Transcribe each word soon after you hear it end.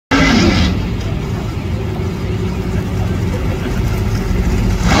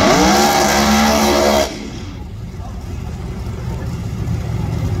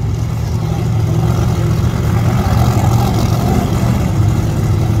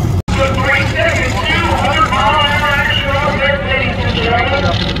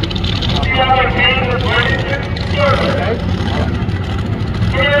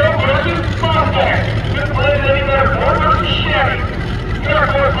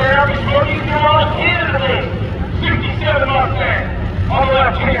Jeremy Smokies come on into the lead. 67 Mustang on the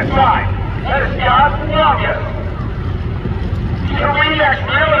left-hand side. That is Scott Wonka. He's a Remax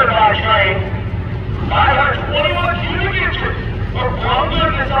railroad by trade. 521 cubic inches of blown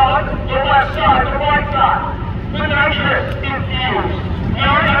goodness on the left side, the right side. The nitrous infused.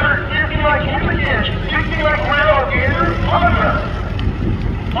 951 cubic inches, 60 like railroad gears, Honda.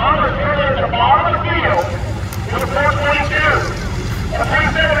 Honda's further at the bottom of the field with a 422. A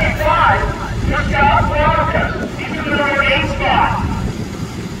 375 for Scott Wonka. He's in the number 8 spot.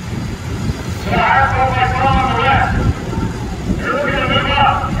 So the higher goal by Tom on the left. Here we're going to move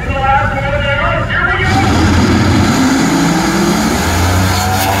up. In the last one they are. Here we go.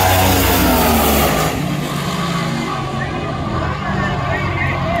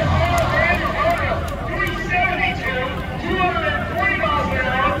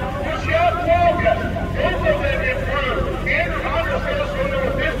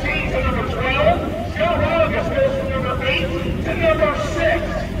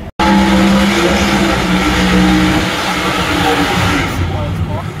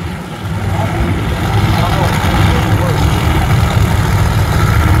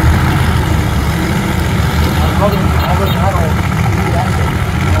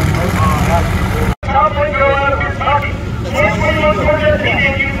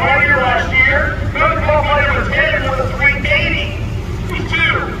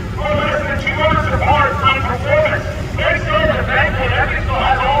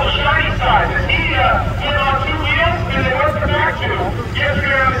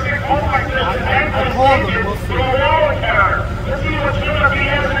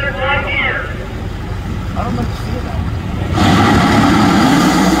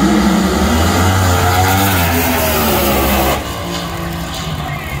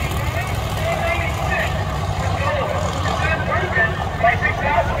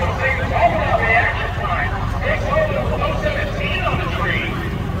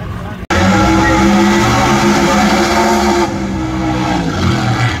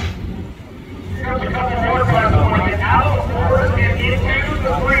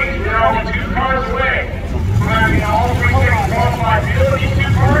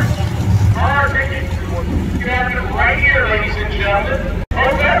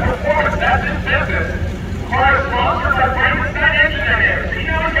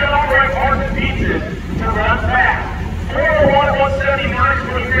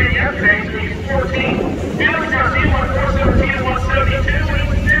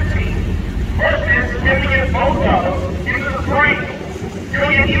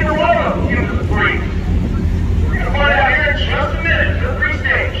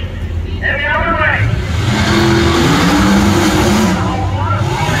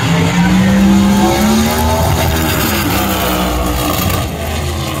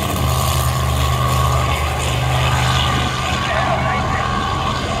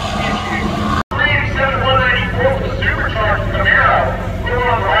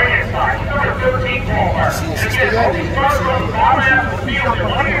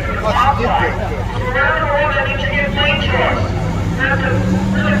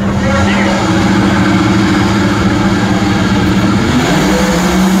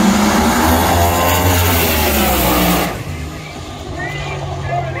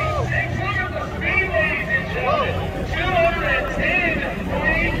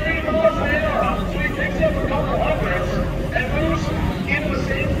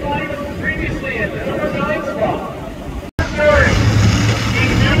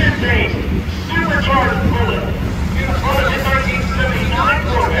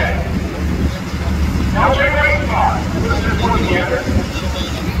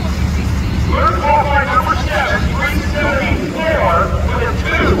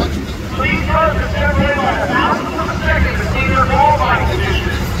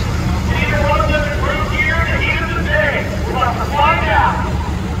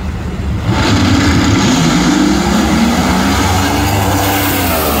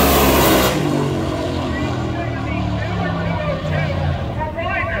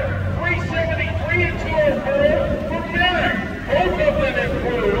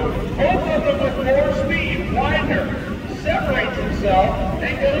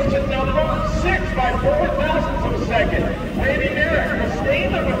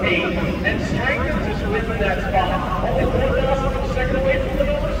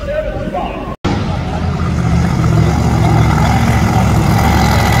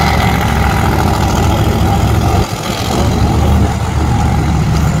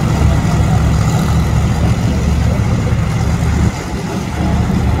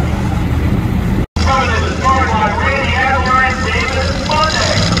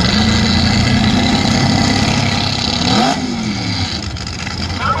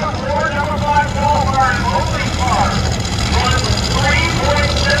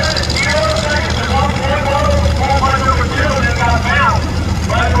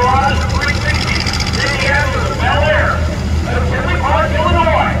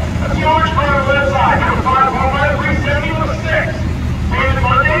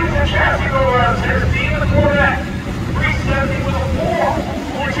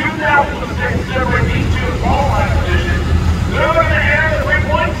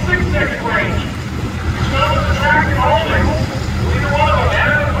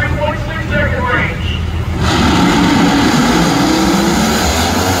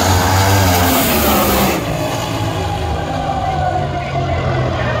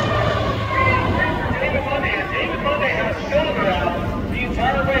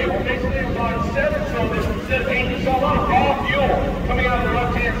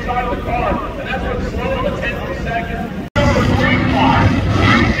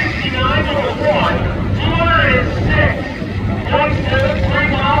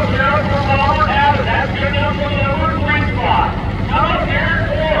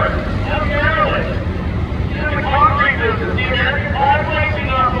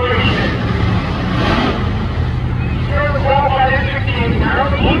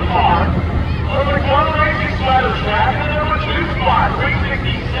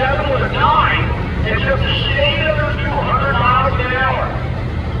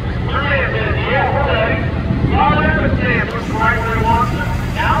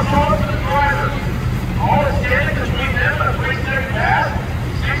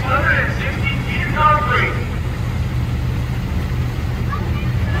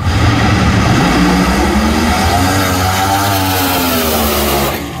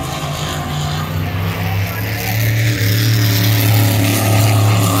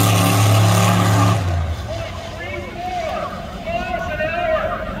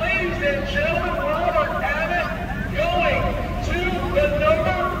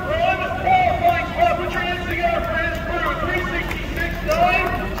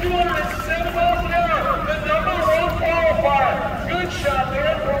 207 miles an hour, the number one qualifier. Good shot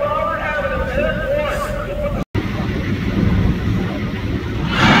there for Robert having a minute one.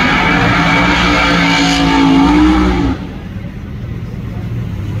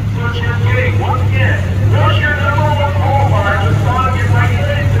 So you're getting, once again, what's your number one qualifier? This time you're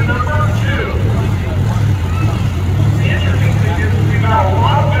regulated to number 2. The interesting thing is we've got a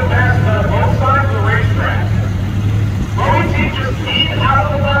lot of good passes on both sides of the racetrack. Both teams just lead out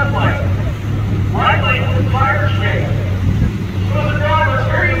of the left lane. Right lane with tire shake. So as a driver, it's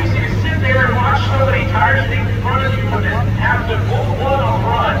very easy to sit there and watch somebody tire shake in front of you and then have to pull the plug on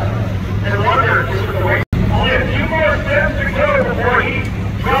front and wonder, is it the way? Only a few more steps to go before he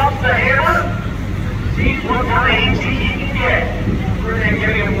drops the hammer. Sees what kind of AT he can get. We're going to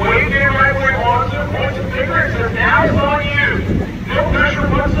get him waved in right where he wants to, points his finger and says, now it's on you. No pressure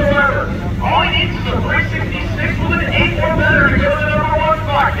whatsoever. All he needs is a 366 with an 8 or better to go to the number 1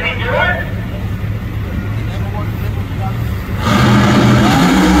 spot. Can he do it?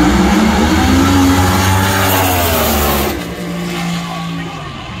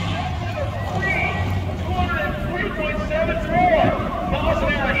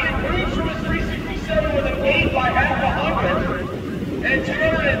 And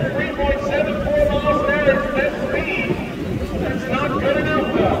 203.74 miles an hour is best speed. That's not good enough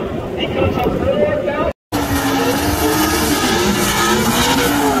though. He comes up 4